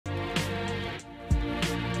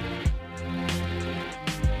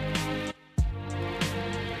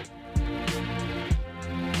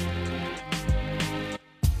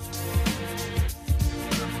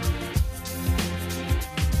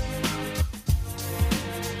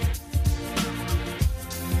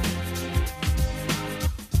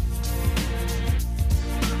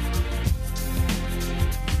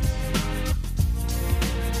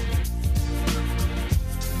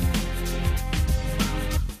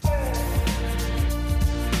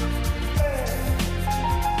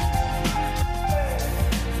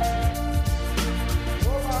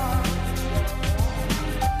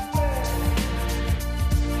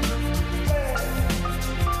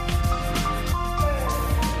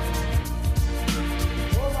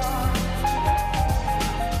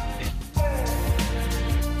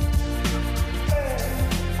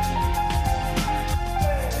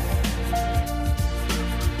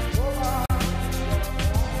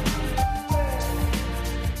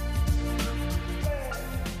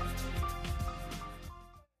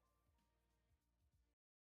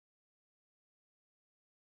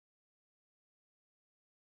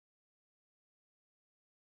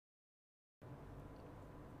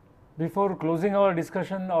Before closing our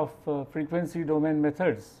discussion of frequency domain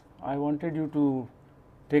methods, I wanted you to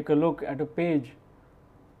take a look at a page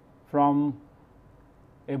from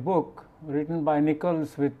a book written by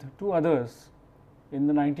Nichols with two others in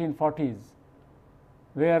the 1940s,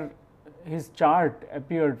 where his chart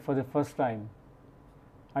appeared for the first time.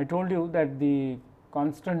 I told you that the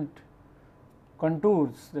constant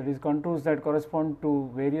contours, that is contours that correspond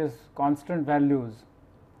to various constant values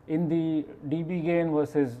in the dB gain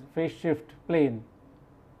versus phase shift plane,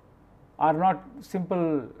 are not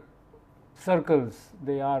simple circles.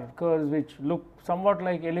 They are curves which look somewhat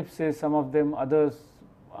like ellipses, some of them, others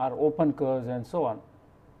are open curves and so on.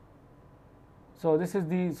 So, this is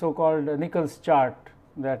the so called Nichols chart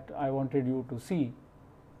that I wanted you to see.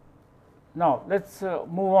 Now, let us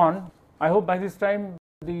move on. I hope by this time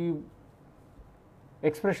the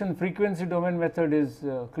expression frequency domain method is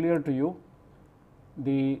clear to you.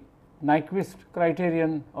 The Nyquist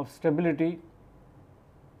criterion of stability,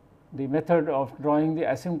 the method of drawing the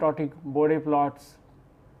asymptotic Bode plots,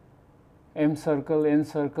 M circle, N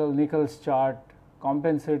circle, Nichols chart,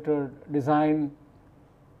 compensator design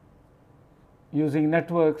using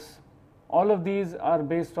networks, all of these are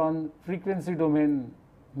based on frequency domain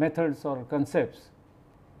methods or concepts.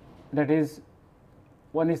 That is,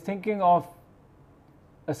 one is thinking of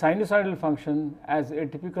a sinusoidal function as a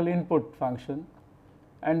typical input function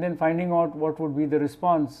and then finding out what would be the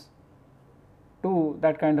response to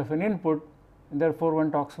that kind of an input. And therefore,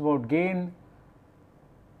 one talks about gain,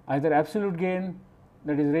 either absolute gain,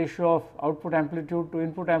 that is ratio of output amplitude to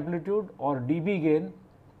input amplitude, or dB gain,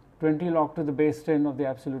 20 log to the base 10 of the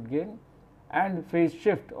absolute gain, and phase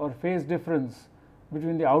shift or phase difference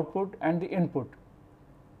between the output and the input.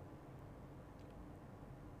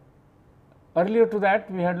 Earlier to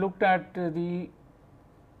that, we had looked at the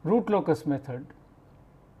root locus method,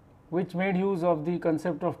 which made use of the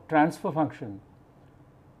concept of transfer function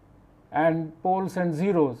and poles and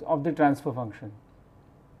zeros of the transfer function.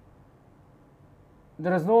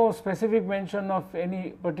 There is no specific mention of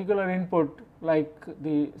any particular input like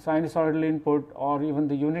the sinusoidal input or even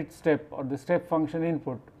the unit step or the step function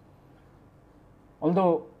input,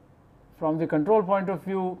 although from the control point of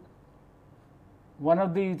view, one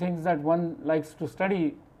of the things that one likes to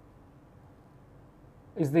study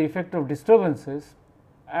is the effect of disturbances,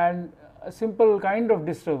 and a simple kind of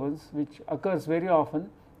disturbance which occurs very often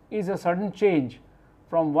is a sudden change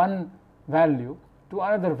from one value to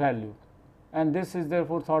another value, and this is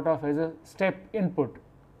therefore thought of as a step input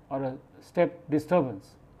or a step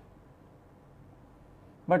disturbance.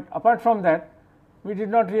 But apart from that, we did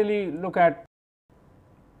not really look at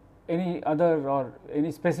any other or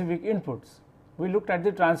any specific inputs. We looked at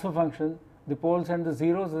the transfer function, the poles and the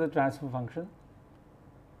zeros of the transfer function,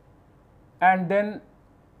 and then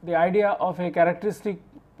the idea of a characteristic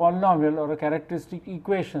polynomial or a characteristic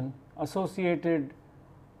equation associated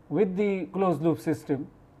with the closed loop system,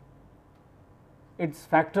 its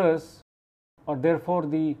factors, or therefore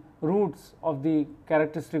the roots of the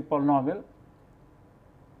characteristic polynomial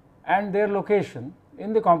and their location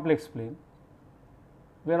in the complex plane,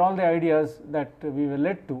 were all the ideas that we were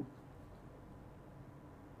led to.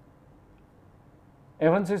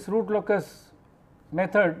 Evans's root locus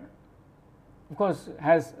method, of course,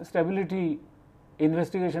 has stability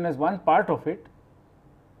investigation as one part of it.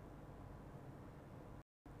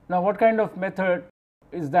 Now, what kind of method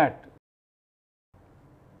is that?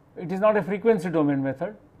 It is not a frequency domain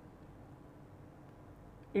method.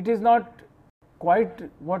 It is not quite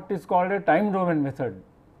what is called a time domain method,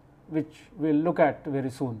 which we will look at very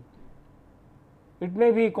soon. It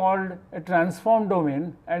may be called a transform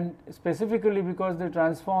domain, and specifically because the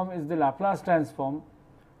transform is the Laplace transform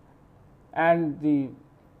and the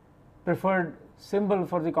preferred symbol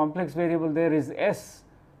for the complex variable there is S,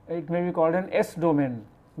 it may be called an S domain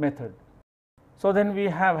method. So, then we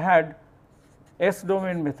have had S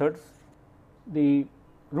domain methods. The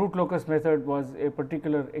root locus method was a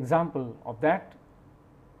particular example of that.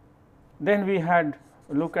 Then we had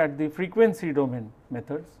a look at the frequency domain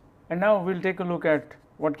methods, and now we will take a look at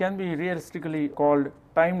what can be realistically called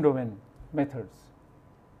time domain methods.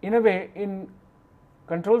 In a way, in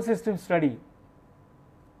control system study,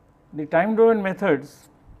 the time domain methods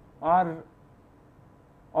are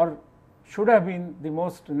or should have been the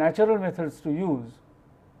most natural methods to use.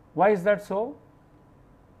 Why is that so?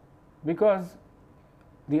 Because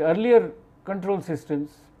the earlier control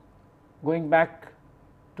systems, going back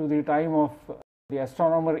to the time of the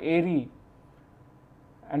astronomer Airy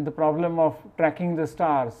and the problem of tracking the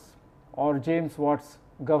stars, or James Watt's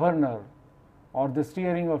governor, or the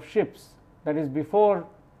steering of ships, that is before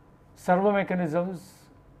servo mechanisms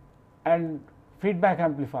and feedback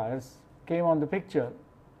amplifiers came on the picture,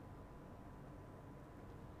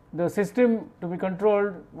 the system to be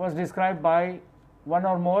controlled was described by one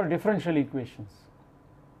or more differential equations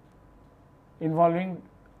involving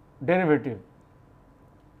derivative.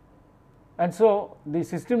 And so, the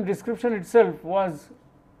system description itself was,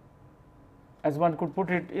 as one could put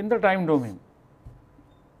it, in the time domain.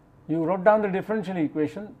 You wrote down the differential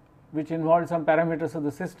equation which involved some parameters of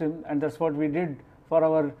the system, and that is what we did for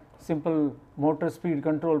our simple motor speed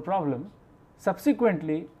control problem.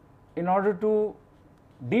 Subsequently, in order to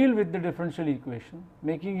deal with the differential equation,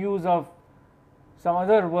 making use of some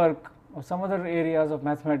other work or some other areas of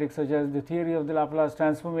mathematics such as the theory of the Laplace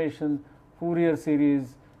transformation, Fourier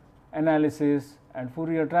series analysis and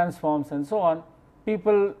Fourier transforms and so on,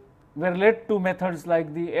 people were led to methods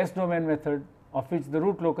like the S domain method, of which the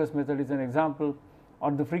root locus method is an example,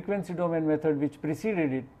 or the frequency domain method which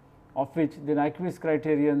preceded it, of which the Nyquist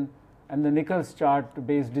criterion and the Nichols chart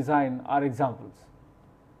based design are examples.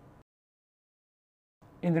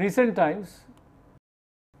 In recent times,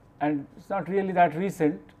 and it is not really that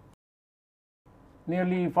recent,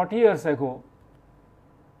 nearly 40 years ago,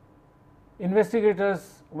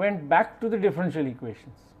 investigators went back to the differential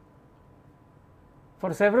equations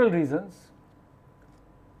for several reasons.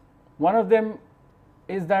 One of them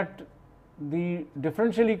is that the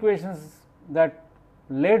differential equations that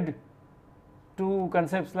led to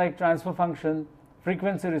concepts like transfer function,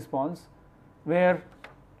 frequency response were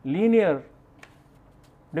linear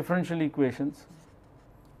differential equations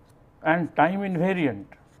and time invariant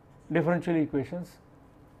differential equations,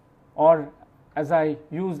 or as I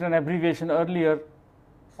used an abbreviation earlier,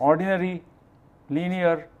 ordinary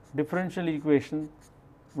linear differential equation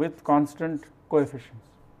with constant coefficients.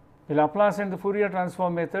 The Laplace and the Fourier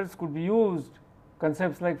transform methods could be used,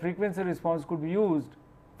 concepts like frequency response could be used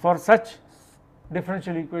for such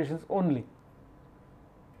differential equations only.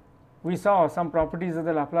 We saw some properties of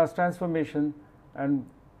the Laplace transformation, and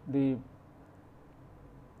the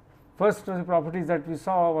first of the properties that we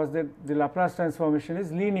saw was that the Laplace transformation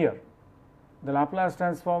is linear. The Laplace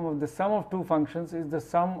transform of the sum of two functions is the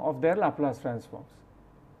sum of their Laplace transforms.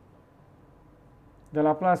 The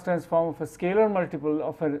Laplace transform of a scalar multiple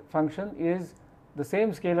of a function is the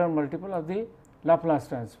same scalar multiple of the Laplace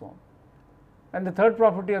transform. And the third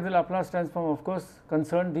property of the Laplace transform, of course,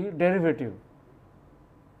 concerned the derivative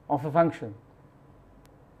of a function.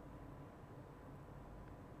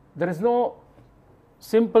 There is no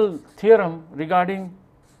simple theorem regarding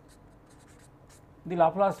the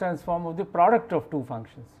Laplace transform of the product of two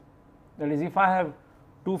functions. That is, if I have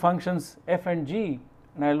two functions f and g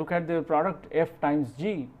and I look at the product f times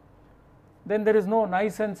g, then there is no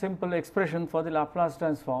nice and simple expression for the Laplace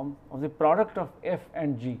transform of the product of f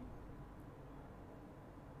and g.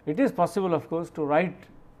 It is possible, of course, to write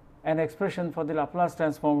an expression for the Laplace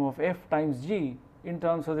transform of f times g in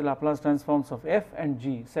terms of the Laplace transforms of f and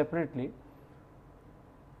g separately,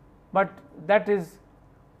 but that is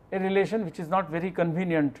a relation which is not very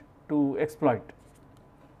convenient to exploit.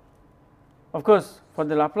 Of course, for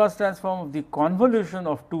the Laplace transform of the convolution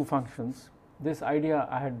of two functions, this idea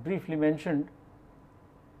I had briefly mentioned.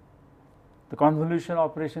 The convolution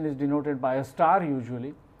operation is denoted by a star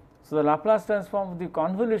usually. So, the Laplace transform of the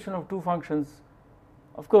convolution of two functions,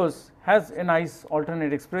 of course, has a nice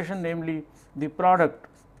alternate expression, namely the product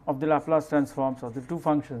of the Laplace transforms of the two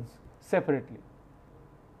functions separately.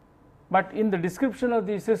 But in the description of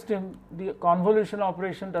the system, the convolution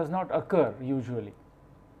operation does not occur usually.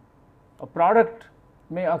 A product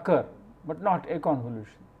may occur, but not a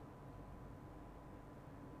convolution.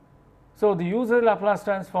 So, the use of the Laplace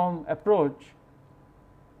transform approach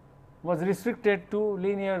was restricted to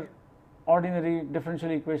linear ordinary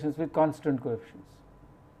differential equations with constant coefficients.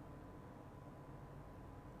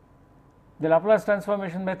 The Laplace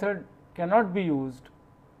transformation method cannot be used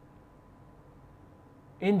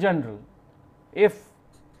in general if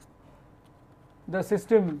the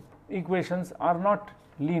system equations are not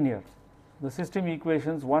linear. The system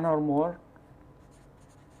equations, one or more,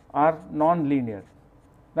 are non-linear.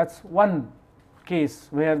 That is one case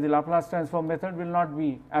where the Laplace transform method will not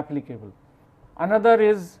be applicable. Another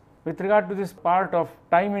is with regard to this part of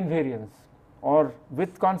time invariance or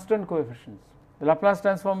with constant coefficients. The Laplace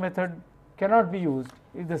transform method cannot be used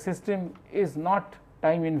if the system is not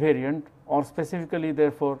time invariant, or specifically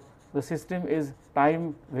therefore the system is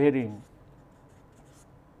time varying.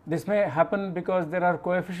 This may happen because there are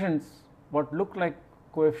coefficients, what look like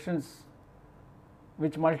coefficients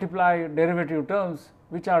which multiply derivative terms,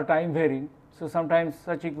 which are time varying. So, sometimes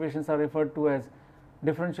such equations are referred to as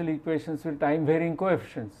differential equations with time varying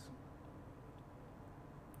coefficients.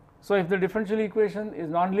 So, if the differential equation is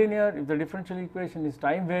nonlinear, if the differential equation is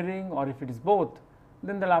time varying, or if it is both,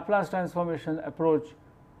 then the Laplace transformation approach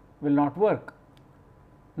will not work.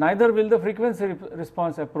 Neither will the frequency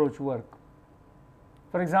response approach work.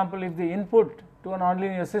 For example, if the input to a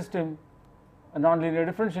nonlinear system, a nonlinear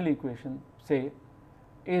differential equation say,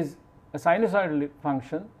 is a sinusoidal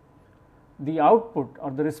function, the output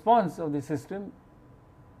or the response of the system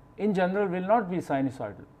in general will not be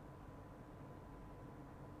sinusoidal.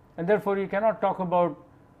 And therefore, you cannot talk about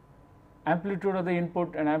amplitude of the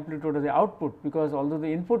input and amplitude of the output, because although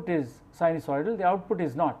the input is sinusoidal, the output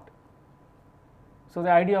is not. So,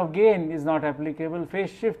 the idea of gain is not applicable,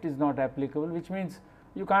 phase shift is not applicable, which means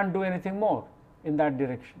you can't do anything more in that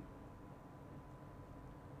direction.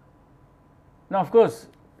 Now, of course,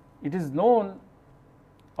 it is known,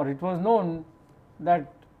 or it was known,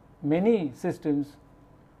 that many systems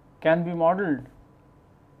can be modeled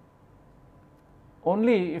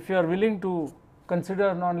only if you are willing to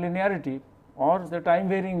consider nonlinearity or the time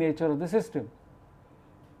varying nature of the system.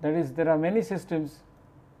 That is, there are many systems,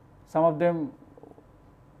 some of them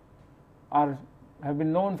have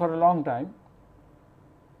been known for a long time.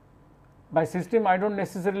 By system, I do not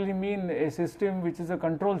necessarily mean a system which is a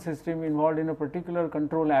control system involved in a particular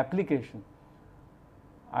control application.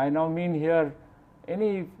 I now mean here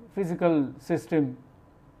any physical system.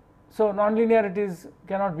 So, nonlinearities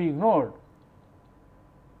cannot be ignored.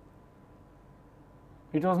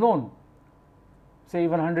 It was known, say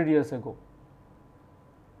even 100 years ago,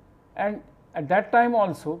 and at that time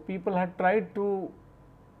also people had tried to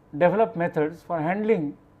develop methods for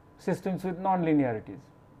handling systems with nonlinearities.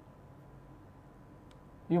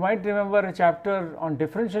 You might remember a chapter on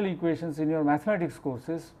differential equations in your mathematics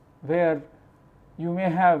courses, where you may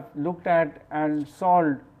have looked at and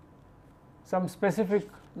solved some specific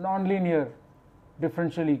nonlinear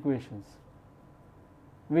differential equations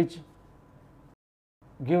which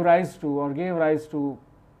give rise to or gave rise to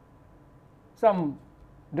some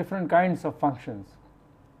different kinds of functions.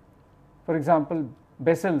 For example,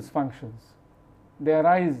 Bessel's functions, they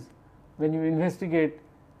arise when you investigate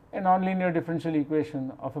a nonlinear differential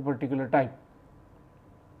equation of a particular type.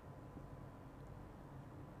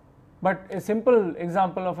 But a simple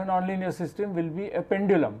example of a nonlinear system will be a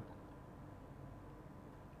pendulum,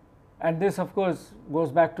 and this of course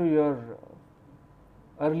goes back to your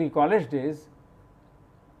early college days,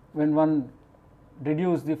 when one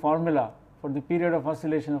deduced the formula for the period of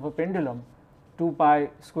oscillation of a pendulum, 2 pi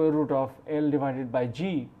square root of L divided by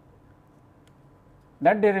G.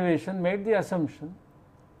 That derivation made the assumption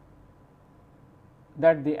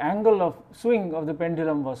that the angle of swing of the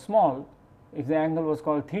pendulum was small. If the angle was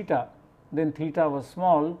called theta, then theta was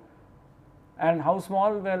small. And how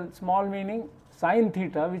small? Well, small meaning sin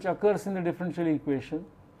theta, which occurs in the differential equation,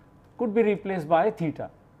 could be replaced by theta.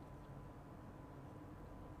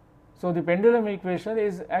 So, the pendulum equation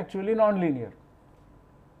is actually nonlinear.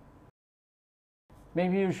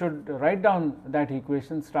 Maybe you should write down that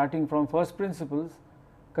equation starting from first principles.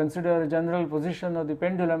 Consider a general position of the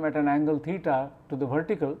pendulum at an angle theta to the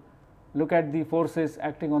vertical. Look at the forces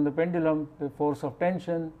acting on the pendulum, the force of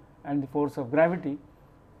tension and the force of gravity,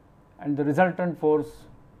 and the resultant force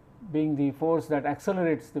being the force that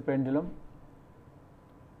accelerates the pendulum.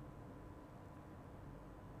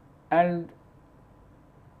 And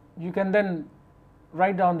you can then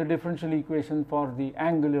write down the differential equation for the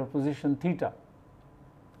angular position theta,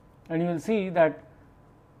 and you will see that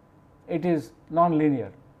it is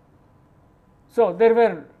nonlinear. So, there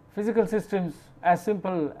were physical systems as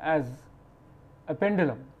simple as a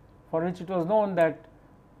pendulum, for which it was known that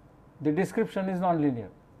the description is nonlinear.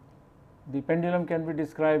 The pendulum can be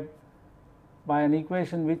described by an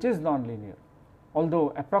equation which is nonlinear,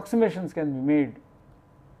 although approximations can be made.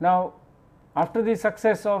 Now, after the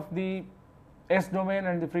success of the S domain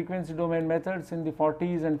and the frequency domain methods in the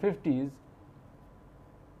 40s and 50s,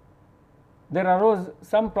 there arose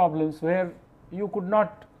some problems where you could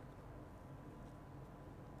not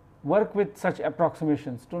work with such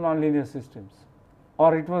approximations to nonlinear systems,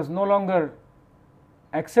 or it was no longer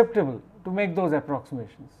acceptable to make those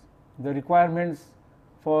approximations. The requirements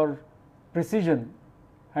for precision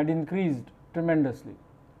had increased tremendously,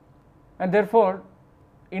 and therefore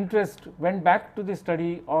interest went back to the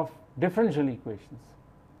study of differential equations.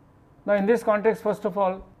 Now, in this context, first of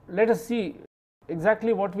all, let us see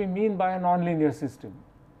exactly what we mean by a nonlinear system.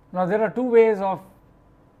 Now, there are two ways of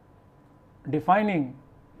defining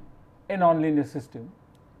a nonlinear system.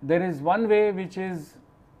 There is one way which is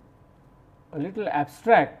a little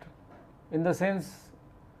abstract, in the sense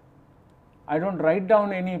I do not write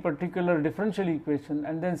down any particular differential equation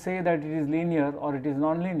and then say that it is linear or it is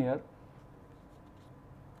nonlinear,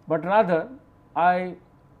 but rather I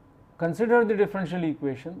consider the differential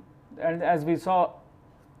equation, and as we saw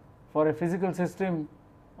for a physical system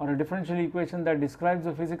or a differential equation that describes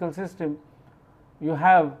a physical system, you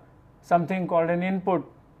have something called an input,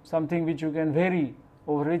 something which you can vary,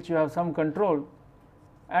 over which you have some control,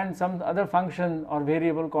 and some other function or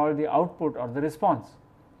variable called the output or the response,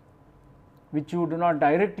 which you do not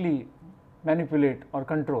directly manipulate or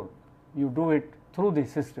control, you do it through the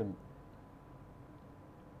system.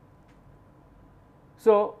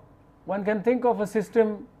 So, one can think of a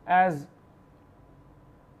system as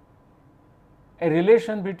a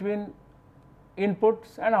relation between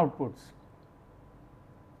inputs and outputs.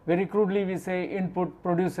 Very crudely we say input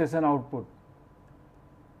produces an output,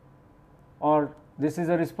 or this is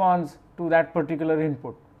a response to that particular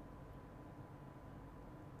input.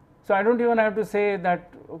 So, I do not even have to say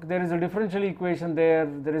that there is a differential equation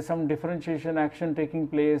there is some differentiation action taking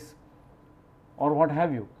place or what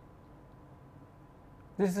have you.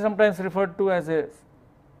 This is sometimes referred to as a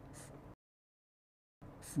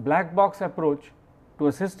black box approach to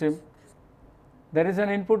a system. There is an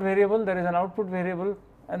input variable, there is an output variable,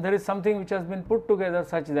 and there is something which has been put together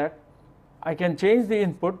such that I can change the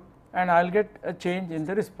input and I will get a change in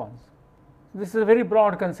the response. This is a very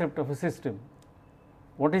broad concept of a system.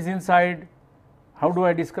 What is inside? How do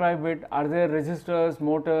I describe it? Are there resistors,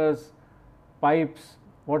 motors, pipes,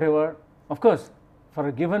 whatever? Of course, for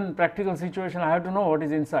a given practical situation, I have to know what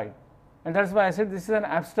is inside, and that is why I said this is an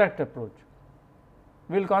abstract approach.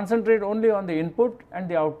 We will concentrate only on the input and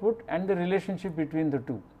the output and the relationship between the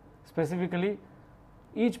two. Specifically,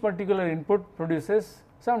 each particular input produces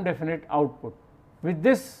some definite output. With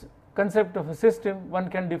this concept of a system, one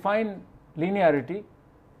can define linearity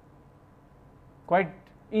quite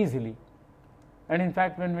easily. And in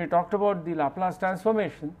fact, when we talked about the Laplace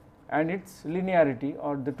transformation and its linearity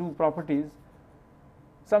or the two properties,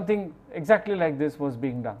 something exactly like this was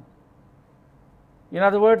being done. In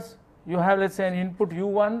other words, you have, let us say, an input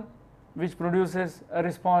u1 which produces a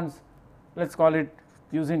response, let us call it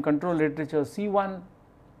using control literature C1.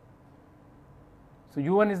 So,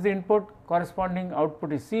 u1 is the input, corresponding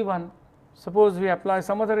output is C1. Suppose we apply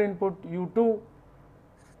some other input u2,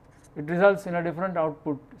 it results in a different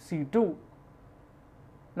output C2.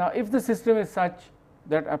 Now, if the system is such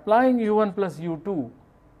that applying u1 plus u2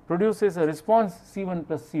 produces a response C1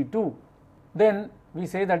 plus C2, then we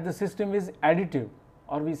say that the system is additive,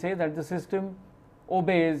 or we say that the system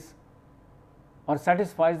obeys or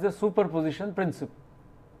satisfies the superposition principle.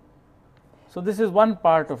 So, this is one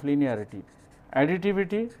part of linearity,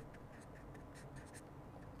 additivity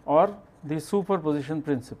or the superposition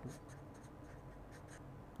principle.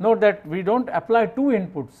 Note that we do not apply two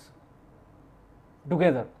inputs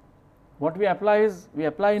together. What we apply is, we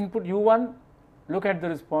apply input u1, look at the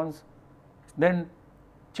response, then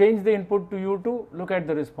change the input to u2, look at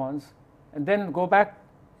the response, and then go back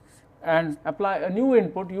and apply a new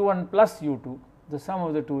input u1 plus u2, the sum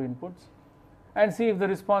of the two inputs, and see if the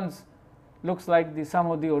response looks like the sum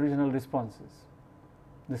of the original responses.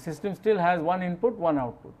 The system still has one input, one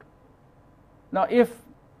output. Now, if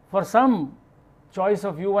for some choice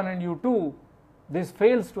of u1 and u2 this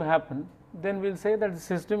fails to happen, then we will say that the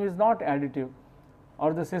system is not additive,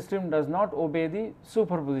 or the system does not obey the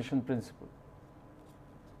superposition principle.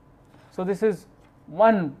 So, this is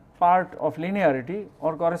one part of linearity,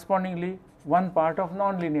 or correspondingly one part of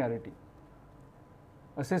non-linearity.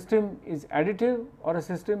 A system is additive or a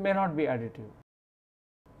system may not be additive.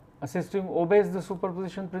 A system obeys the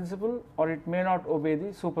superposition principle or it may not obey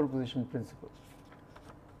the superposition principle.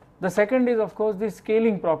 The second is, of course, the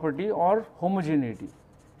scaling property or homogeneity.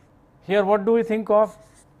 Here what do we think of?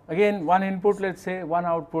 Again, one input, let us say, one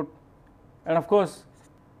output, and of course,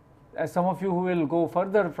 as some of you who will go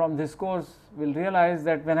further from this course will realize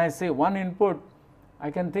that when I say one input,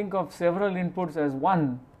 I can think of several inputs as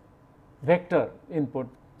one vector input.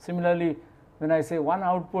 Similarly, when I say one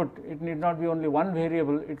output, it need not be only one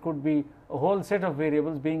variable, it could be a whole set of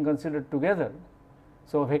variables being considered together.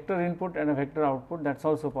 So, a vector input and a vector output, that is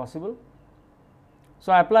also possible.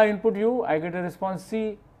 So, I apply input u, I get a response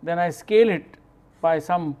C, then I scale it by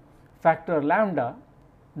some factor lambda.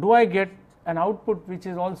 Do I get an output which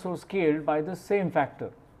is also scaled by the same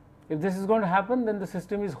factor? If this is going to happen, then the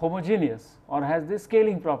system is homogeneous or has this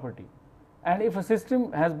scaling property. And if a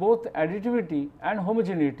system has both additivity and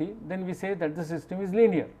homogeneity, then we say that the system is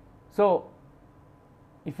linear. So,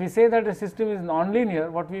 if we say that a system is nonlinear,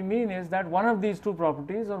 what we mean is that one of these two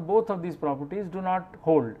properties or both of these properties do not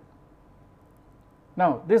hold.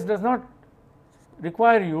 Now, this does not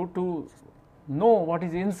require you to know what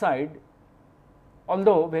is inside,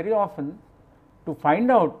 although very often to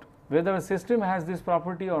find out whether a system has this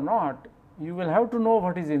property or not, you will have to know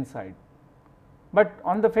what is inside. But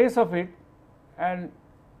on the face of it, and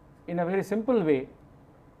in a very simple way,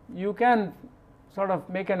 you can sort of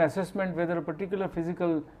make an assessment whether a particular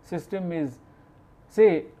physical system is,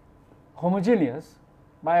 say, homogeneous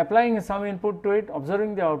by applying some input to it,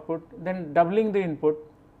 observing the output, then doubling the input,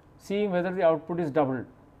 seeing whether the output is doubled.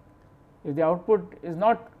 If the output is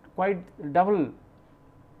not quite double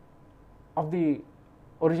of the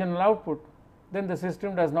original output, then the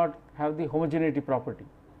system does not have the homogeneity property.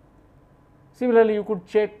 Similarly, you could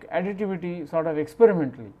check additivity sort of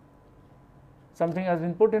experimentally. Something has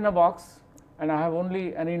been put in a box and I have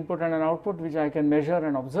only an input and an output which I can measure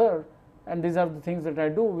and observe, and these are the things that I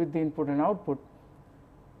do with the input and output.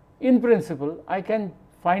 In principle, I can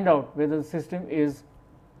find out whether the system is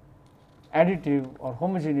additive or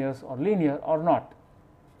homogeneous or linear or not.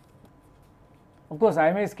 Of course,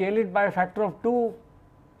 I may scale it by a factor of 2,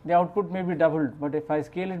 the output may be doubled, but if I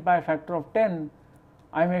scale it by a factor of 10,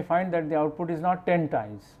 I may find that the output is not 10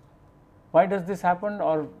 times. Why does this happen,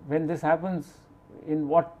 or when this happens, in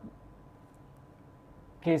what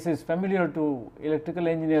cases familiar to electrical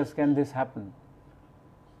engineers can this happen?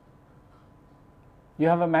 You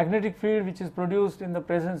have a magnetic field which is produced in the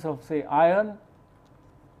presence of, say, iron.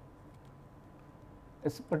 A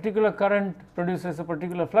particular current produces a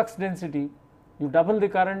particular flux density. You double the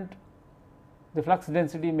current, the flux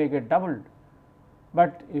density may get doubled.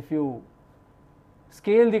 But if you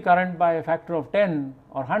scale the current by a factor of 10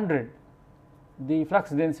 or 100, the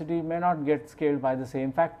flux density may not get scaled by the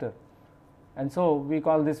same factor. And so, we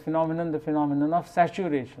call this phenomenon the phenomenon of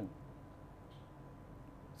saturation.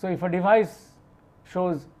 So, if a device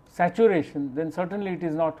shows saturation, then certainly it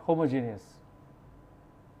is not homogeneous.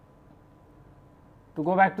 To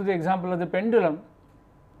go back to the example of the pendulum,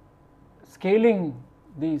 scaling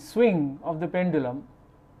the swing of the pendulum,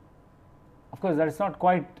 of course, that is not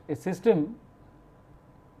quite a system,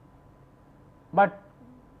 but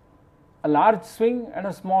a large swing and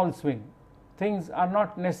a small swing, things are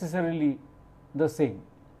not necessarily the same.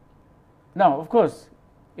 Now, of course,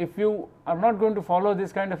 if you are not going to follow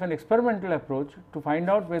this kind of an experimental approach to find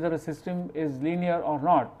out whether a system is linear or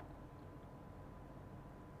not,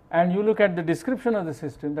 and you look at the description of the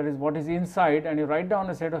system, that is what is inside, and you write down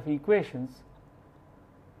a set of equations,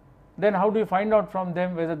 then how do you find out from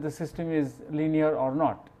them whether the system is linear or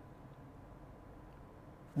not?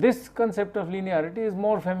 This concept of linearity is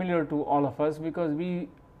more familiar to all of us because we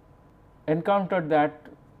encountered that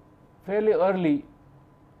fairly early,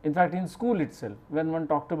 in fact in school itself, when one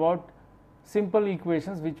talked about simple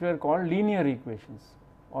equations which were called linear equations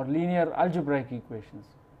or linear algebraic equations.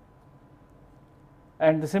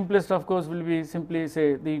 And the simplest, of course, will be simply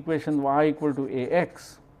say the equation y equal to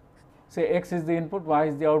ax. Say x is the input, y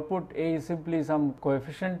is the output, a is simply some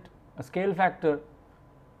coefficient, a scale factor,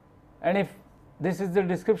 and if this is the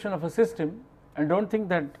description of a system, and do not think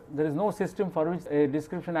that there is no system for which a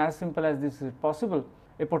description as simple as this is possible.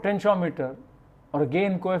 A potentiometer or a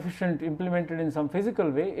gain coefficient implemented in some physical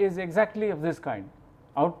way is exactly of this kind.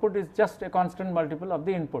 Output is just a constant multiple of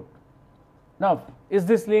the input. Now, is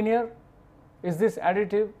this linear? Is this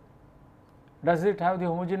additive? Does it have the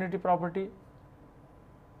homogeneity property?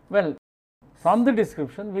 Well, from the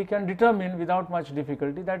description we can determine without much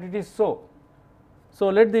difficulty that it is so. So,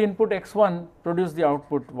 let the input x1 produce the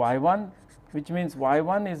output y1, which means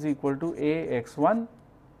y1 is equal to a x1.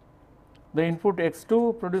 The input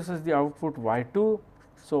x2 produces the output y2.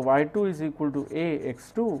 So, y2 is equal to a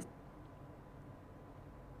x2.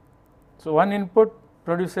 So, one input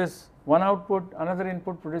produces one output, another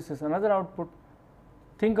input produces another output.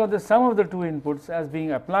 Think of the sum of the two inputs as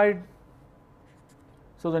being applied.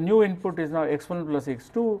 So, the new input is now x1 plus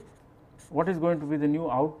x2. What is going to be the new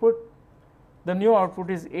output? The new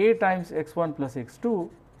output is a times x1 plus x2,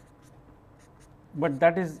 but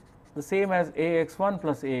that is the same as ax1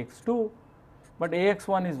 plus ax2, but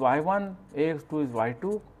ax1 is y1, ax2 is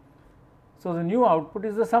y2. So, the new output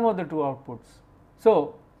is the sum of the two outputs.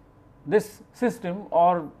 So, this system,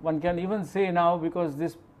 or one can even say now, because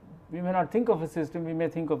this we may not think of a system, we may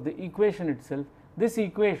think of the equation itself. This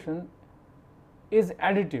equation is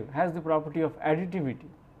additive, has the property of additivity.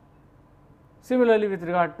 Similarly, with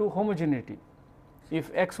regard to homogeneity,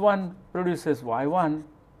 if x1 produces y1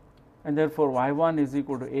 and therefore y1 is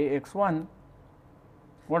equal to ax1,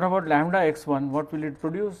 what about lambda x1? What will it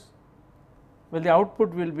produce? Well, the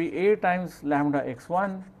output will be a times lambda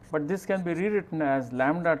x1, but this can be rewritten as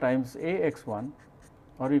lambda times ax1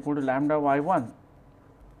 or equal to lambda y1.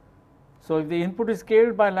 So, if the input is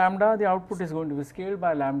scaled by lambda, the output is going to be scaled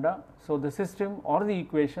by lambda. So, the system or the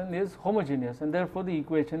equation is homogeneous, and therefore, the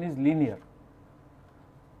equation is linear.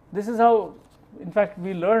 this is how in fact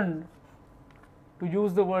we learned to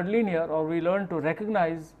use the word linear, or we learned to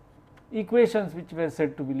recognize equations which were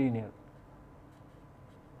said to be linear.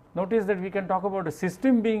 Notice that we can talk about a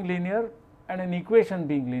system being linear and an equation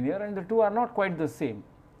being linear, and the two are not quite the same.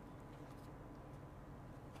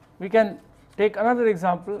 We can take another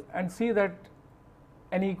example and see that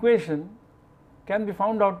an equation can be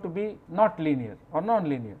found out to be not linear or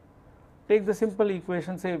non-linear. Take the simple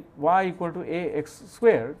equation, say y equal to ax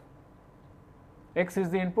squared. X is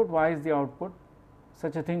the input, y is the output.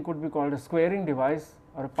 Such a thing could be called a squaring device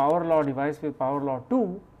or a power law device with power law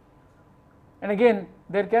 2. And again,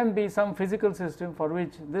 there can be some physical system for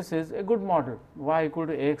which this is a good model, y equal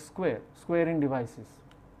to ax square, squaring devices.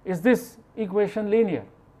 Is this equation linear?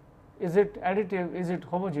 Is it additive? Is it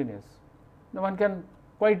homogeneous? Now, one can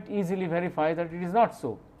quite easily verify that it is not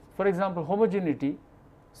so. For example, homogeneity.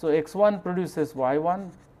 So, x1 produces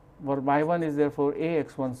y1, where y1 is therefore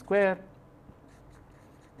ax1 square.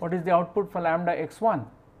 What is the output for lambda x1?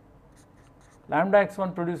 Lambda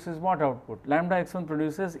x1 produces what output? Lambda x1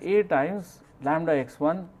 produces a times lambda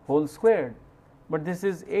x1 whole squared, but this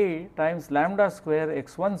is a times lambda square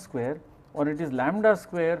x1 square, or it is lambda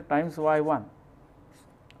square times y1.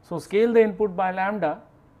 So, scale the input by lambda,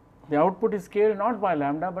 the output is scaled not by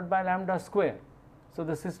lambda but by lambda square. So,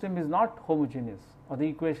 the system is not homogeneous, or the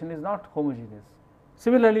equation is not homogeneous.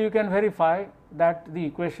 Similarly, you can verify that the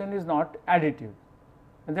equation is not additive,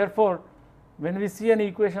 and therefore, when we see an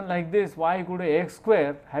equation like this, y equal to ax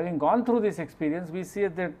square, having gone through this experience, we see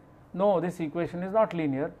that no, this equation is not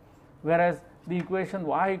linear, whereas the equation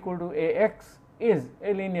y equal to ax is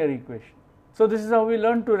a linear equation. So, this is how we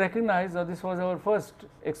learned to recognize, or this was our first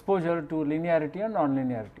exposure to linearity and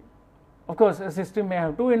non-linearity. Of course, a system may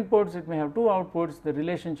have two inputs, it may have two outputs, the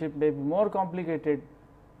relationship may be more complicated,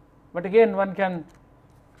 but again one can,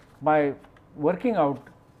 by working out,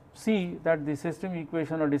 see that the system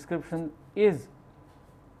equation or description is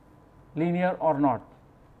linear or not.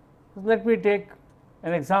 So, let me take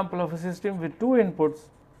an example of a system with two inputs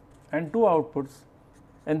and two outputs,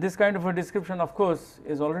 and this kind of a description of course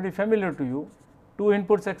is already familiar to you. Two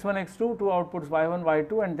inputs x1 x2, two outputs y1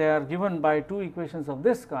 y2, and they are given by two equations of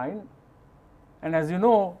this kind. And as you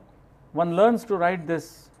know, one learns to write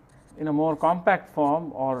this in a more compact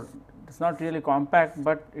form, or it is not really compact,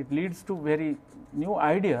 but it leads to very new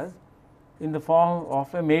ideas in the form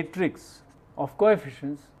of a matrix of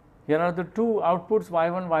coefficients. Here are the two outputs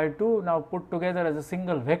y1 y2 now put together as a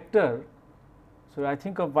single vector. So, I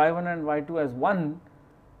think of y1 and y2 as one,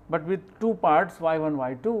 but with two parts y1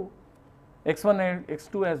 y2, x1 and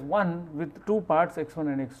x2 as one with two parts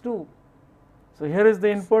x1 and x2. So, here is the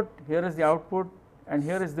input, here is the output, and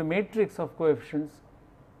here is the matrix of coefficients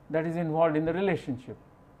that is involved in the relationship.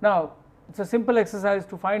 Now, it is a simple exercise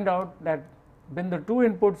to find out that when the two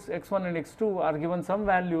inputs x1 and x2 are given some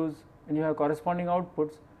values and you have corresponding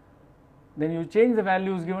outputs, then you change the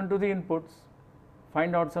values given to the inputs,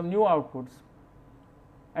 find out some new outputs,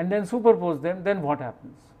 and then superpose them, then what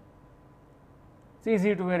happens? It is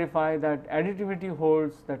easy to verify that additivity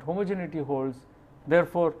holds, that homogeneity holds.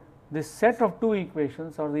 Therefore, this set of two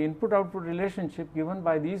equations, or the input output relationship given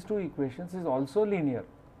by these two equations, is also linear.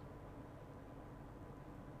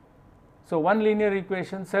 So, one linear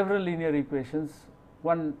equation, several linear equations,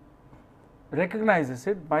 one recognizes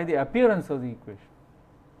it by the appearance of the equation.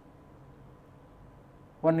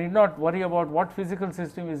 One need not worry about what physical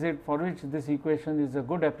system is it for which this equation is a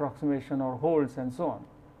good approximation or holds, and so on.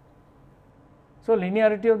 So,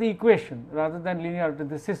 linearity of the equation rather than linearity of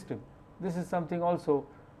the system, this is something also,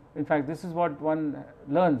 in fact this is what one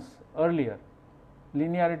learns earlier.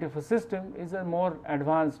 Linearity of a system is a more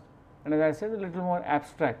advanced and, as I said, a little more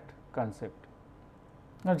abstract concept.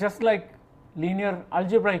 Now, just like linear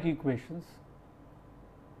algebraic equations,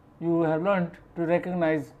 you have learnt to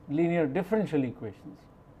recognize linear differential equations.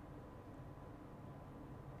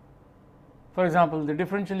 For example, the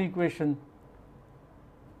differential equation,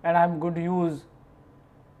 and I am going to use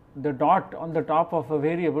the dot on the top of a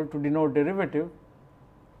variable to denote derivative.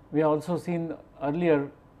 We have also seen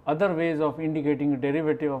earlier other ways of indicating a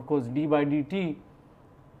derivative. Of course, d by dt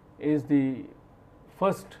is the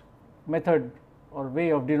first method or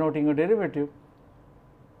way of denoting a derivative,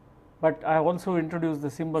 but I have also introduced the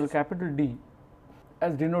symbol capital D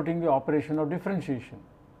as denoting the operation of differentiation.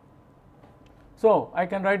 So, I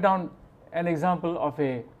can write down an example of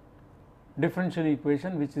a differential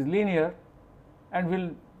equation which is linear, and will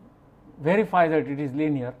verify that it is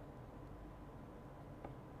linear,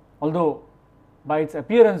 although by its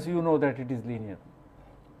appearance you know that it is linear.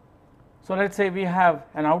 So, let us say we have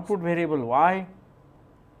an output variable y.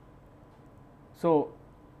 So,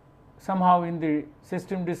 somehow in the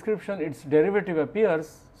system description its derivative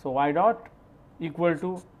appears. So, y dot equal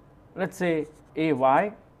to, let us say, a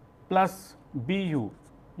y plus b u.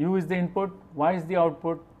 U is the input, y is the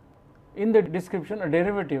output. In the description a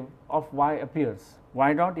derivative of y appears,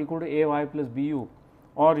 y dot equal to a y plus b u,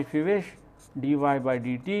 or if you wish dy by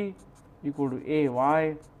dt equal to a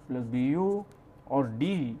y plus b u, or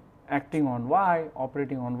d acting on y,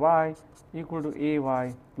 operating on y, equal to a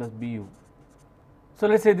y plus b u. So,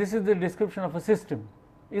 let us say this is the description of a system.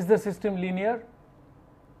 Is the system linear?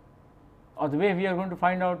 Or the way we are going to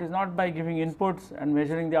find out is not by giving inputs and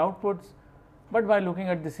measuring the outputs, but by looking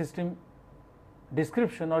at the system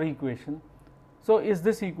description or equation. So, is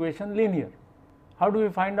this equation linear? How do we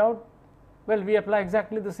find out? Well, we apply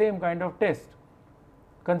exactly the same kind of test.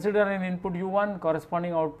 Consider an input u1,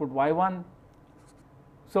 corresponding output y1.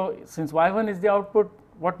 So, since y1 is the output,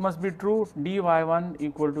 what must be true? dy1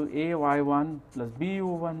 equal to a y1 plus b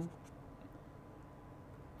u1.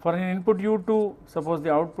 For an input u2, suppose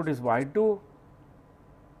the output is y2,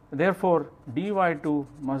 therefore, dy2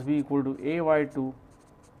 must be equal to a y2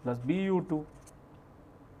 plus b u2.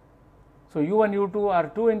 So, u1, u2 are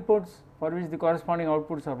two inputs for which the corresponding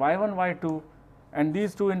outputs are y1, y2, and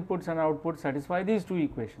these two inputs and outputs satisfy these two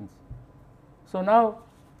equations. So, now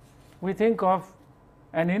we think of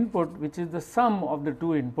an input which is the sum of the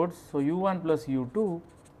two inputs. So, u1 plus u2,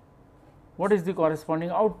 what is the corresponding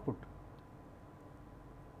output?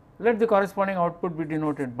 Let the corresponding output be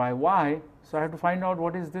denoted by y. So, I have to find out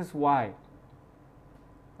what is this y,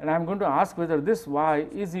 and I am going to ask whether this y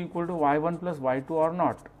is equal to y1 plus y2 or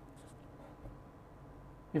not.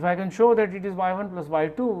 If I can show that it is y1 plus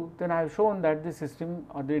y2, then I have shown that the system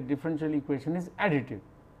or the differential equation is additive.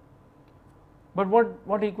 But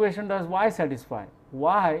what equation does y satisfy?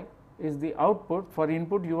 Y is the output for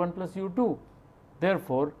input u1 plus u2.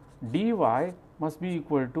 Therefore, dy must be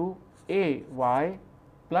equal to a y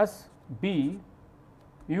plus b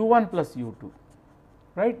u1 plus u2,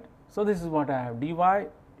 right. So, this is what I have, dy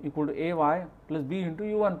equal to a y plus b into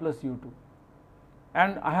u1 plus u2,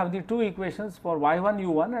 and I have the two equations for y1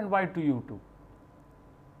 u1 and y2 u2.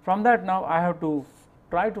 From that, now I have to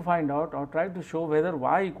try to find out or try to show whether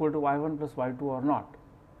y equal to y1 plus y2 or not.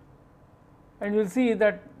 And you will see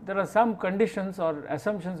that there are some conditions or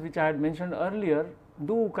assumptions which I had mentioned earlier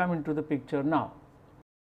do come into the picture now.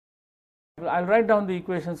 I will write down the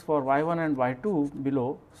equations for y1 and y2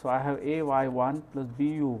 below. So, I have a y1 plus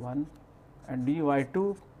b u1 and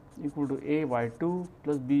dy2 equal to a y2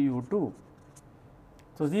 plus b u2.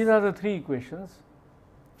 So, these are the three equations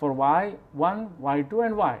for y1, y2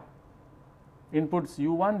 and y, inputs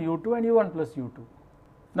u1, u2 and u1 plus u2.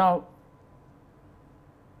 Now,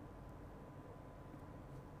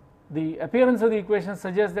 the appearance of the equation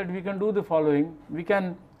suggests that we can do the following. We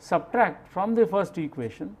can subtract from the first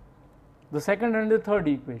equation the second and the third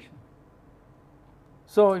equation.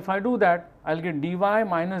 So, if I do that, I will get dy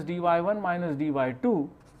minus dy1 minus dy2,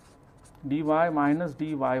 dy minus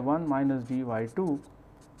dy1 minus dy2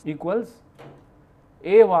 equals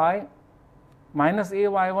ay minus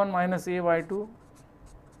ay1 minus ay2.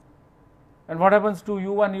 And what happens to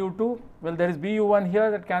u1, u2? Well, there is b u1 here,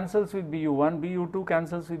 that cancels with b u1, b u2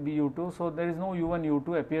 cancels with b u2. So, there is no u1,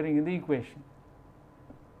 u2 appearing in the equation.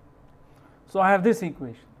 So, I have this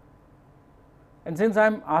equation, and since I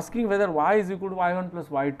am asking whether y is equal to y1 plus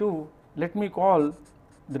y2, let me call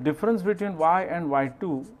the difference between y and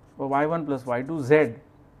y2 or y1 plus y2 z.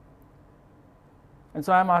 And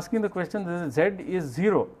so, I am asking the question whether z is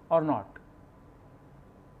 0 or not.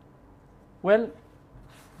 Well,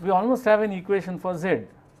 we almost have an equation for z.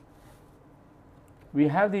 We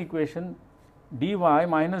have the equation dy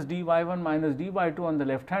minus dy1 minus dy2 on the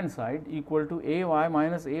left hand side equal to ay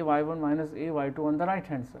minus ay1 minus ay2 on the right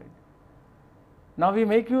hand side. Now, we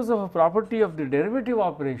make use of a property of the derivative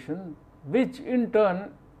operation, which in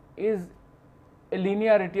turn is a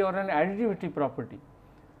linearity or an additivity property.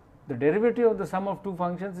 The derivative of the sum of two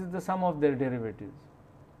functions is the sum of their derivatives,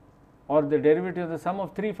 or the derivative of the sum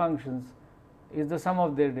of three functions is the sum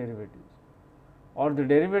of their derivatives, or the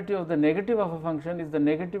derivative of the negative of a function is the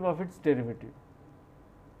negative of its derivative.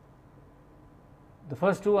 The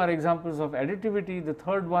first two are examples of additivity, the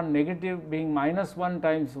third one, negative, being minus 1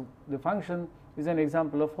 times the function, is an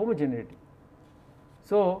example of homogeneity.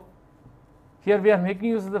 So, here we are making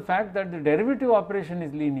use of the fact that the derivative operation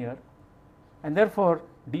is linear, and therefore,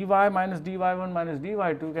 dy minus dy1 minus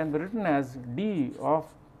dy2 can be written as d of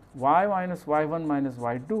y minus y1 minus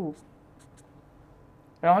y2,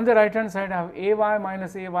 and on the right hand side I have ay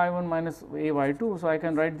minus ay1 minus ay2. So, I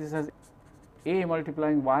can write this as a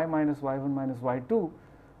multiplying y minus y1 minus y2,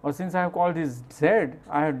 or since I have called this z,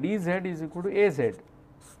 I have dz is equal to az.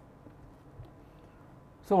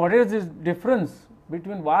 So, what is this difference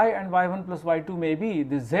between y and y1 plus y2 may be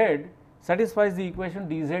this z satisfies the equation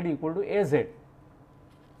dz equal to az.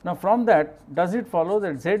 Now, from that does it follow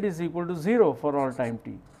that z is equal to 0 for all time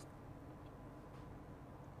t?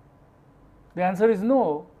 The answer is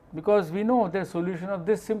no, because we know the solution of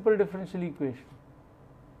this simple differential equation.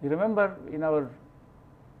 You remember in our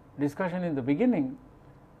discussion in the beginning,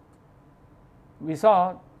 we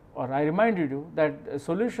saw, or I reminded you, that a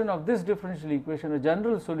solution of this differential equation, a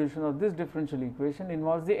general solution of this differential equation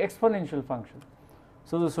involves the exponential function.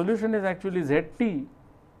 So, the solution is actually zt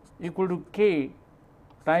equal to k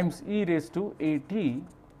times e raised to at,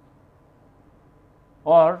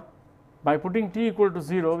 or by putting t equal to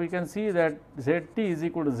 0, we can see that zt is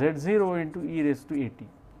equal to z0 into e raised to at.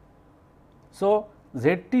 So,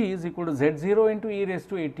 zt is equal to z0 into e raised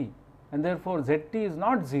to at, and therefore, zt is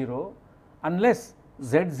not 0 unless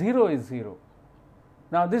z0 is 0.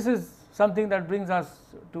 Now, this is something that brings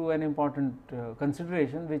us to an important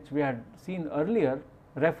consideration which we had seen earlier,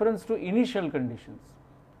 reference to initial conditions.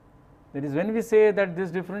 That is, when we say that this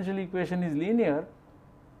differential equation is linear,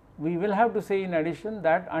 we will have to say in addition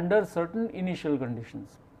that under certain initial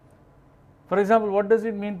conditions. For example, what does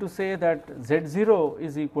it mean to say that z0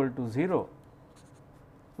 is equal to 0?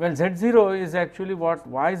 Well, z0 is actually what?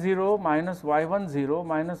 y0 minus y10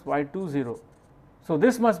 minus y20. So,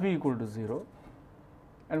 this must be equal to 0,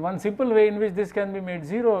 and one simple way in which this can be made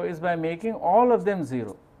 0 is by making all of them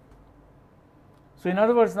 0. So, in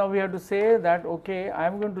other words, now we have to say that okay, I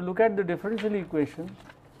am going to look at the differential equation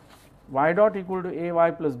y dot equal to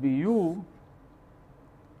ay plus bu,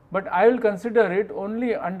 but I will consider it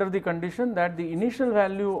only under the condition that the initial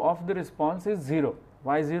value of the response is 0,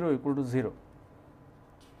 y0 equal to 0.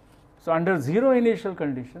 So, under 0 initial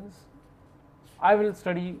conditions, I will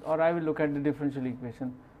study or I will look at the differential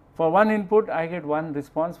equation. For one input, I get one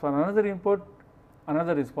response, for another input,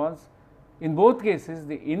 another response. In both cases,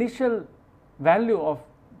 the initial value of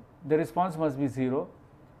the response must be 0.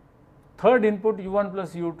 Third input u1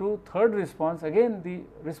 plus u2, third response, again the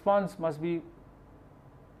response must be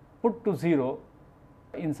put to 0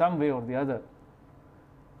 in some way or the other.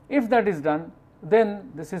 If that is done,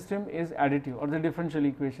 then the system is additive, or the differential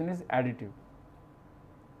equation is additive.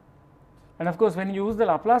 And of course, when you use the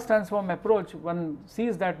Laplace transform approach, one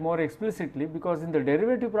sees that more explicitly, because in the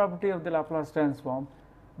derivative property of the Laplace transform,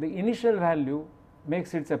 the initial value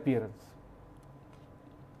makes its appearance.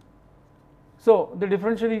 So, the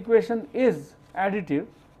differential equation is additive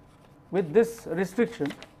with this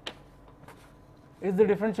restriction. Is the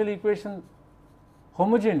differential equation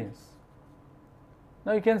homogeneous?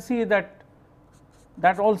 Now, you can see that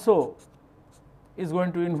that also is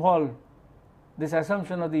going to involve this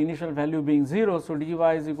assumption of the initial value being 0. So, dy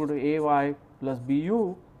is equal to ay plus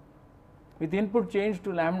bu with input change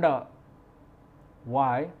to lambda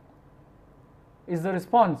y is the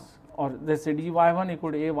response, or let us say dy1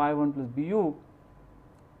 equal to ay1 plus bu.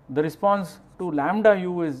 The response to lambda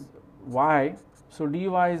u is y. So, dy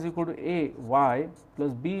is equal to ay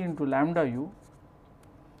plus b into lambda u.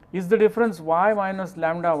 Is the difference y minus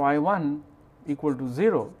lambda y1 equal to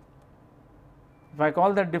 0? If I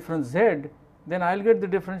call that difference z, then I will get the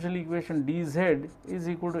differential equation dz is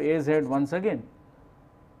equal to az once again,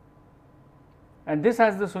 and this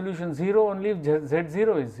has the solution 0 only if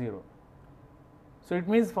z0 is 0. So, it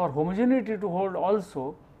means for homogeneity to hold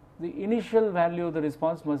also, the initial value of the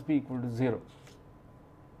response must be equal to 0.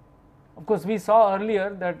 Of course, we saw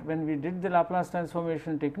earlier that when we did the Laplace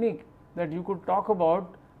transformation technique, that you could talk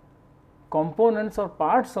about components or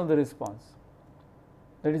parts of the response.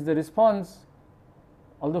 That is, the response,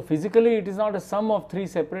 although physically it is not a sum of three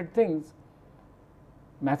separate things,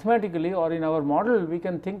 mathematically or in our model we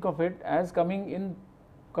can think of it as coming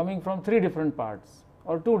from three different parts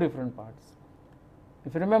or two different parts.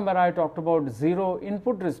 If you remember, I talked about 0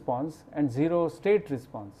 input response and 0 state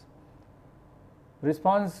response.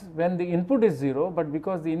 Response when the input is 0, but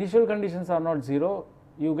because the initial conditions are not 0,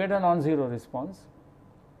 you get a non-zero response.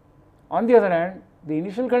 On the other hand, the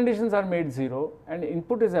initial conditions are made 0 and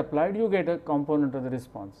input is applied, you get a component of the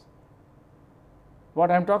response.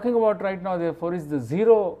 What I am talking about right now therefore is the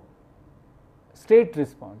 0 state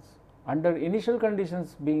response. Under initial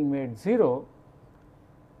conditions being made 0,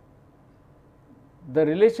 the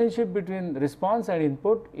relationship between response and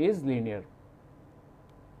input is linear.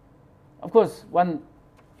 Of course, one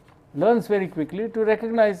learns very quickly to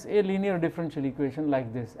recognize a linear differential equation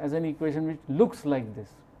like this as an equation which looks like this.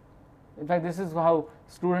 In fact, this is how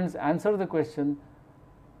students answer the question,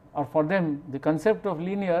 or for them the concept of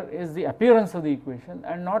linear is the appearance of the equation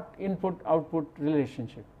and not input output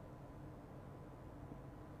relationship.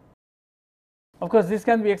 Of course, this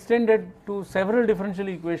can be extended to several differential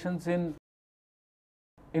equations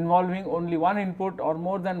involving only one input or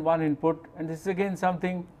more than one input, and this is again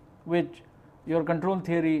something which your control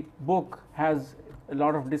theory book has a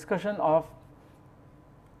lot of discussion of.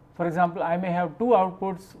 For example, I may have two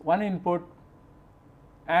outputs, one input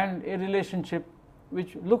and a relationship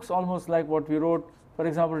which looks almost like what we wrote. For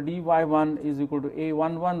example, dy1 is equal to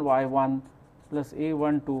a11 y1 plus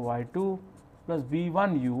a12 y2 plus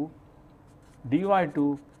b1u,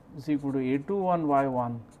 dy2 is equal to a21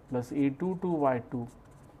 y1 plus a22 y2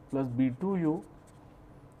 plus b2u,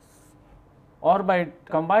 or by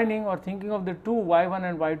combining or thinking of the two y1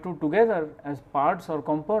 and y2 together as parts or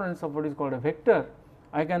components of what is called a vector,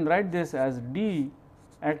 I can write this as D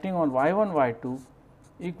acting on y1 y2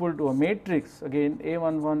 equal to a matrix, again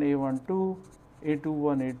a11 a12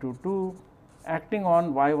 a21 a22 acting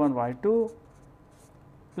on y1 y2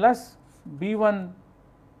 plus b1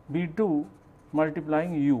 b2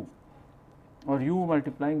 multiplying u, or u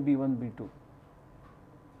multiplying b1 b2.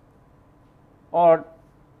 Or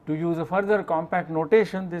to use a further compact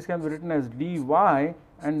notation, this can be written as dy,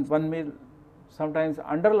 and one may sometimes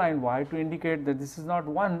underline y to indicate that this is not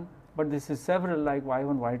one, but this is several, like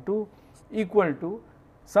y1 y2, equal to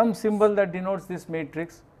some symbol that denotes this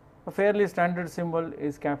matrix. A fairly standard symbol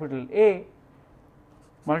is capital A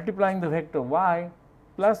multiplying the vector y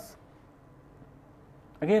plus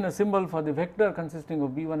again a symbol for the vector consisting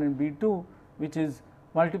of b1 and b2, which is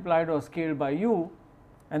multiplied or scaled by u,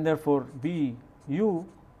 and therefore bu,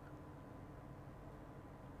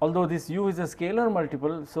 although this u is a scalar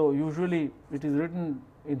multiple, so usually it is written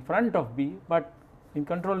in front of b, but in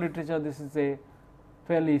control literature this is a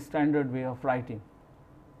fairly standard way of writing.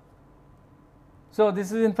 So,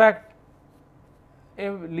 this is in fact a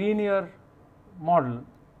linear model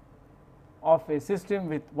of a system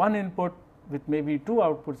with one input with maybe two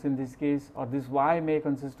outputs in this case, or this y may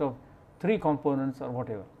consist of three components or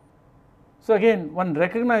whatever. So, again one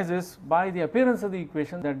recognizes by the appearance of the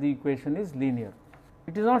equation that the equation is linear.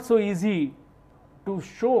 It is not so easy to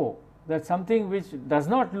show that something which does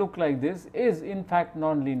not look like this is in fact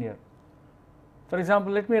non-linear. For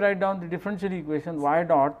example, let me write down the differential equation y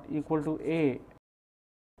dot equal to a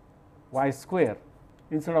y square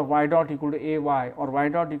instead of y dot equal to a y, or y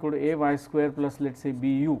dot equal to a y square plus let us say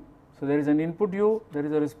b u. So, there is an input u, there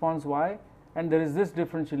is a response y, and there is this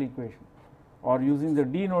differential equation, or using the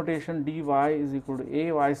d notation dy is equal to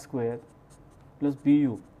a y square plus b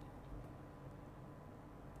u.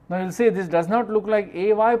 Now, you will say this does not look like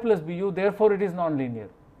a y plus b u, therefore, it is non-linear.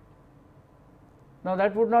 Now,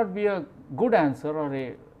 that would not be a good answer or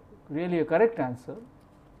a really a correct answer,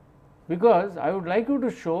 because I would like you to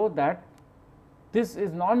show that this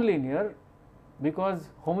is non-linear because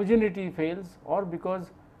homogeneity fails or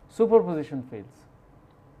because superposition fails.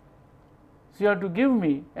 So, you have to give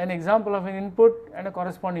me an example of an input and a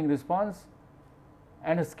corresponding response,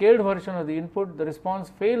 and a scaled version of the input, the response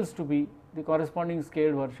fails to be the corresponding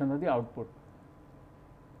scaled version of the output.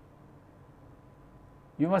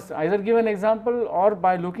 You must either give an example, or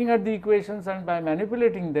by looking at the equations and by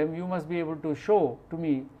manipulating them, you must be able to show to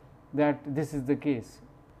me that this is the case.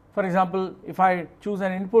 For example, if I choose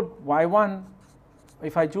an input y1,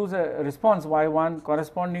 if I choose a response y1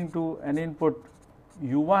 corresponding to an input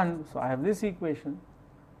u1, so I have this equation,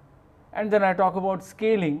 and then I talk about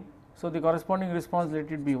scaling. So, the corresponding response, let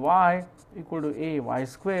it be y equal to a y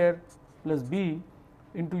square plus b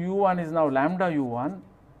into u1 is now lambda u1.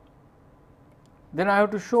 Then I have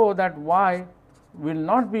to show that y will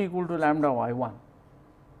not be equal to lambda y1.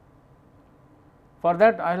 For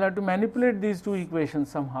that, I will have to manipulate these two equations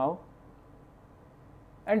somehow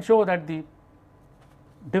and show that the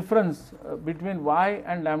difference between y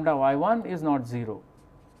and lambda y1 is not 0.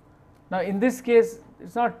 Now, in this case it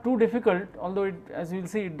is not too difficult, although it, as you will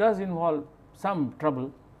see, it does involve some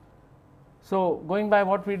trouble. So, going by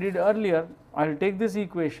what we did earlier, I will take this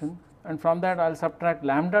equation, and from that I will subtract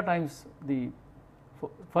lambda times the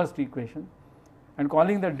first equation, and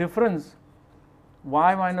calling the difference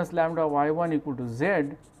y minus lambda y1 equal to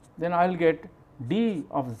z, then I will get d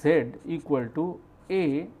of z equal to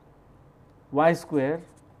a y square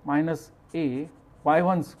minus a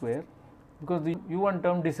y1 square, because the u1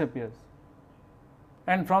 term disappears.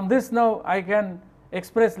 And from this now I can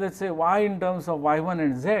express, let us say, y in terms of y1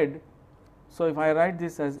 and z. So, if I write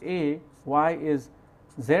this as a, y is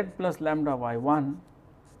z plus lambda y1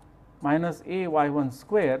 minus a y1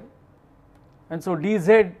 square, and so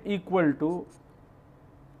dz equal to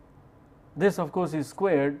this, of course, is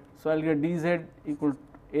squared. So, I will get dz equal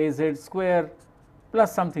to az square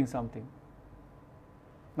plus something something.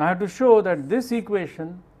 Now, I have to show that this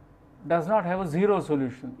equation does not have a 0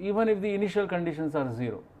 solution, even if the initial conditions are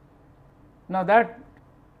 0. Now, that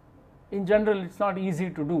in general it is not easy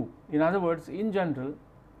to do. In other words, in general,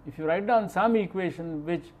 if you write down some equation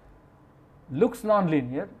which looks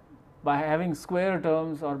nonlinear by having square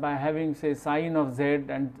terms or by having, say, sine of z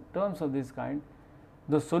and terms of this kind,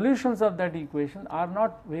 the solutions of that equation are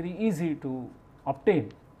not very easy to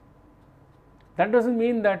obtain. That does not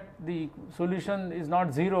mean that the solution is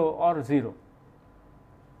not 0 or 0.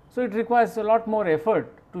 So, it requires a lot more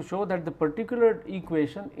effort to show that the particular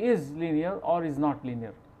equation is linear or is not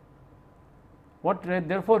linear. What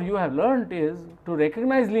therefore you have learnt is to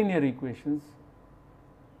recognize linear equations.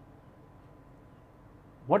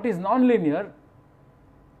 What is nonlinear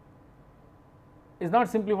is not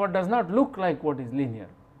simply what does not look like what is linear,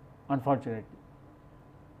 unfortunately.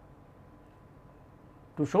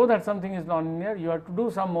 To show that something is nonlinear, you have to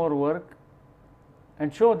do some more work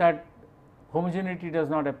and show that homogeneity does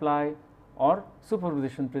not apply or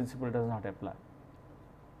superposition principle does not apply.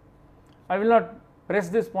 I will not press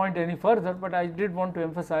this point any further, but I did want to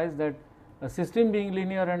emphasize that a system being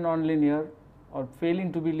linear and nonlinear or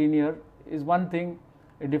failing to be linear is one thing,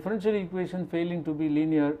 a differential equation failing to be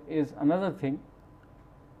linear is another thing.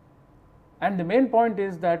 And the main point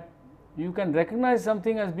is that you can recognize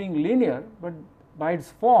something as being linear, but by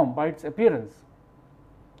its form, by its appearance,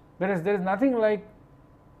 whereas there is nothing like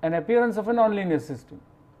an appearance of a nonlinear system.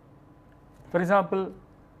 For example,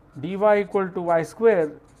 dy equal to y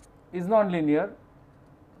square is nonlinear,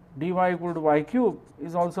 dy equal to y cube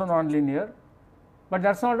is also nonlinear, but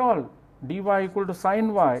that is not all. Dy equal to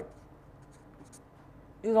sin y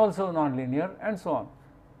is also nonlinear, and so on.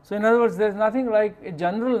 So, in other words, there is nothing like a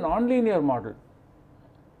general nonlinear model,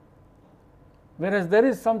 whereas there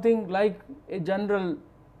is something like a general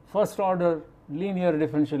first order linear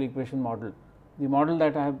differential equation model. The model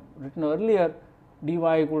that I have written earlier, dy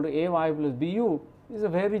equal to ay plus bu, is a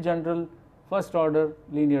very general first order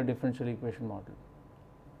linear differential equation model.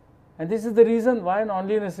 And this is the reason why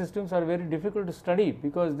nonlinear systems are very difficult to study,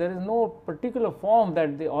 because there is no particular form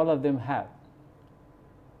that all of them have.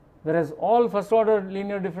 Whereas all first order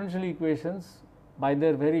linear differential equations by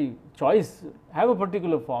their very choice have a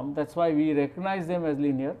particular form, that is why we recognize them as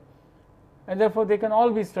linear, and therefore they can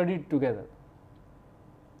all be studied together.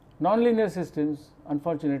 Nonlinear systems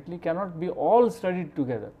unfortunately cannot be all studied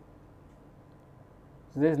together.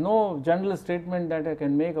 So, there is no general statement that I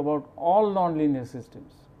can make about all nonlinear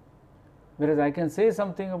systems, whereas I can say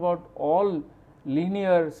something about all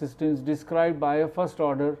linear systems described by a first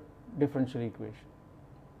order differential equation.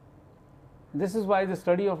 This is why the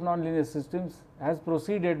study of nonlinear systems has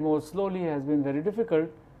proceeded more slowly, has been very difficult,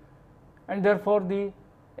 and therefore the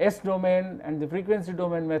S domain and the frequency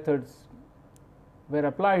domain methods were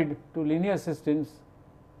applied to linear systems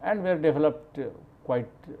and were developed quite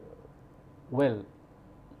well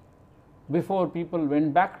before people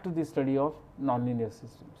went back to the study of nonlinear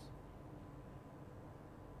systems.